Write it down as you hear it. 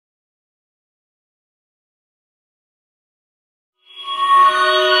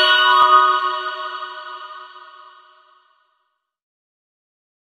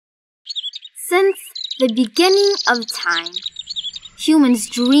The beginning of time. Humans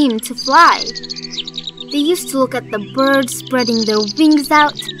dreamed to fly. They used to look at the birds spreading their wings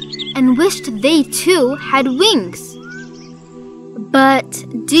out and wished they too had wings. But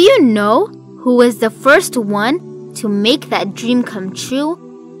do you know who was the first one to make that dream come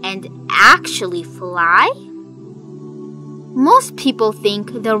true and actually fly? Most people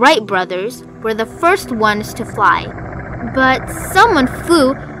think the Wright brothers were the first ones to fly, but someone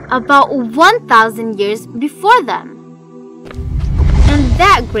flew about 1,000 years before them. And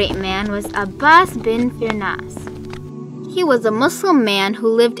that great man was Abbas bin Firnas. He was a Muslim man who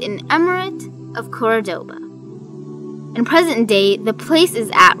lived in Emirate of Cordoba. In present day, the place is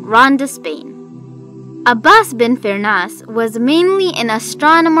at Ronda, Spain. Abbas bin Firnas was mainly an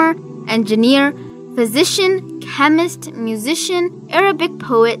astronomer, engineer, physician, chemist, musician, Arabic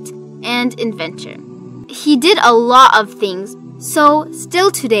poet, and inventor. He did a lot of things, so still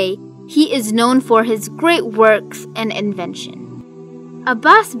today, he is known for his great works and invention.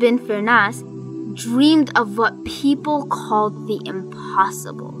 Abbas bin Firnas dreamed of what people called the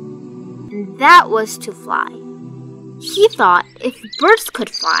impossible, and that was to fly. He thought if birds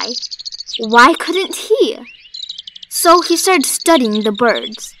could fly, why couldn't he? So he started studying the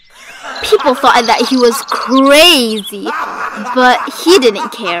birds. People thought that he was crazy, but he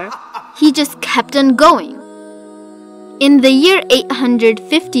didn't care. He just kept on going. In the year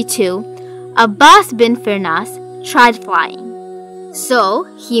 852, Abbas bin Firnas tried flying. So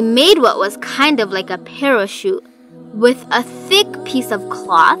he made what was kind of like a parachute with a thick piece of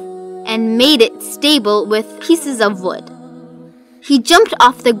cloth and made it stable with pieces of wood. He jumped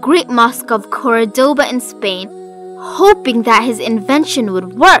off the great mosque of Cordoba in Spain, hoping that his invention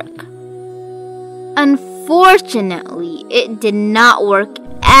would work. Unfortunately, it did not work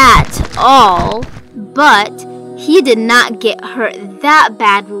at all, but he did not get hurt that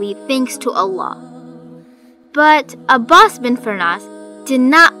badly thanks to Allah. But Abbas bin Firnas did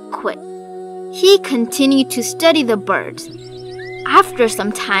not quit. He continued to study the birds. After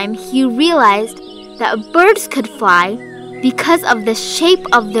some time, he realized that birds could fly because of the shape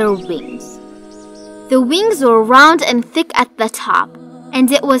of their wings. The wings were round and thick at the top,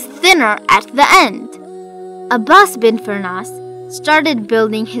 and it was thinner at the end. Abbas bin Firnas started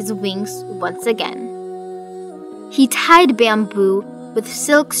building his wings once again. He tied bamboo with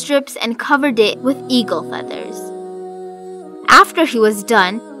silk strips and covered it with eagle feathers. After he was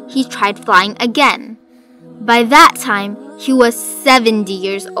done, he tried flying again. By that time, he was 70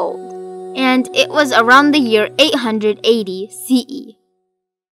 years old, and it was around the year 880 CE.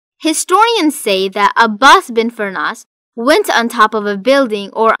 Historians say that Abbas bin Firnas went on top of a building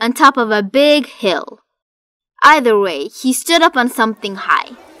or on top of a big hill. Either way, he stood up on something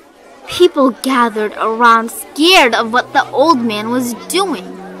high. People gathered around scared of what the old man was doing.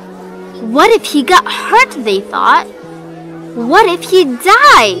 What if he got hurt, they thought? What if he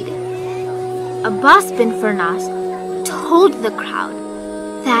died? Abbas bin Firnas told the crowd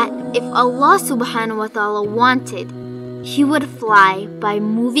that if Allah subhanahu wa ta'ala wanted, he would fly by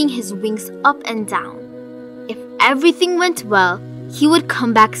moving his wings up and down. If everything went well, he would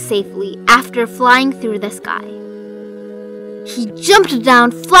come back safely after flying through the sky. He jumped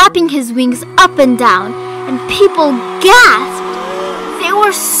down, flapping his wings up and down, and people gasped. They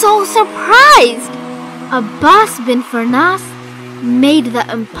were so surprised. Abbas bin Firnas made the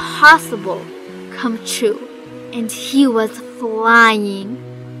impossible come true, and he was flying.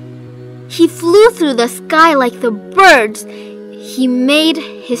 He flew through the sky like the birds. He made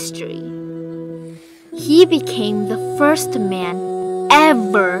history. He became the first man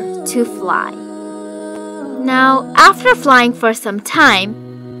ever to fly. Now, after flying for some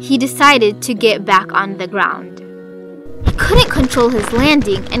time, he decided to get back on the ground. He couldn't control his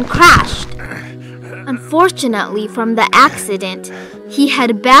landing and crashed. Unfortunately, from the accident, he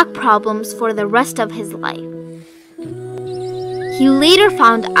had back problems for the rest of his life. He later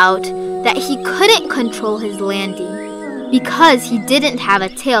found out that he couldn't control his landing because he didn't have a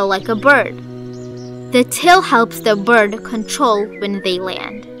tail like a bird. The tail helps the bird control when they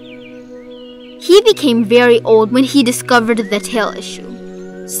land. He became very old when he discovered the tail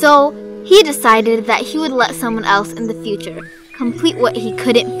issue. So he decided that he would let someone else in the future complete what he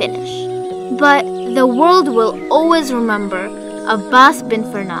couldn't finish. But the world will always remember Abbas bin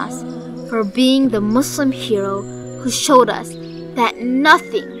Firnas for being the Muslim hero who showed us that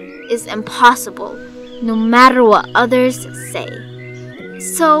nothing is impossible, no matter what others say.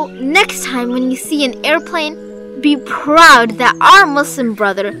 So next time when you see an airplane, be proud that our Muslim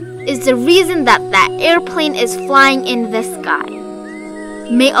brother is the reason that airplane is flying in the sky.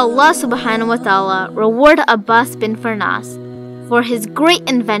 May Allah subhanahu wa ta'ala reward Abbas bin Firnas for his great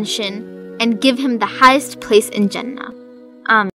invention and give him the highest place in Jannah.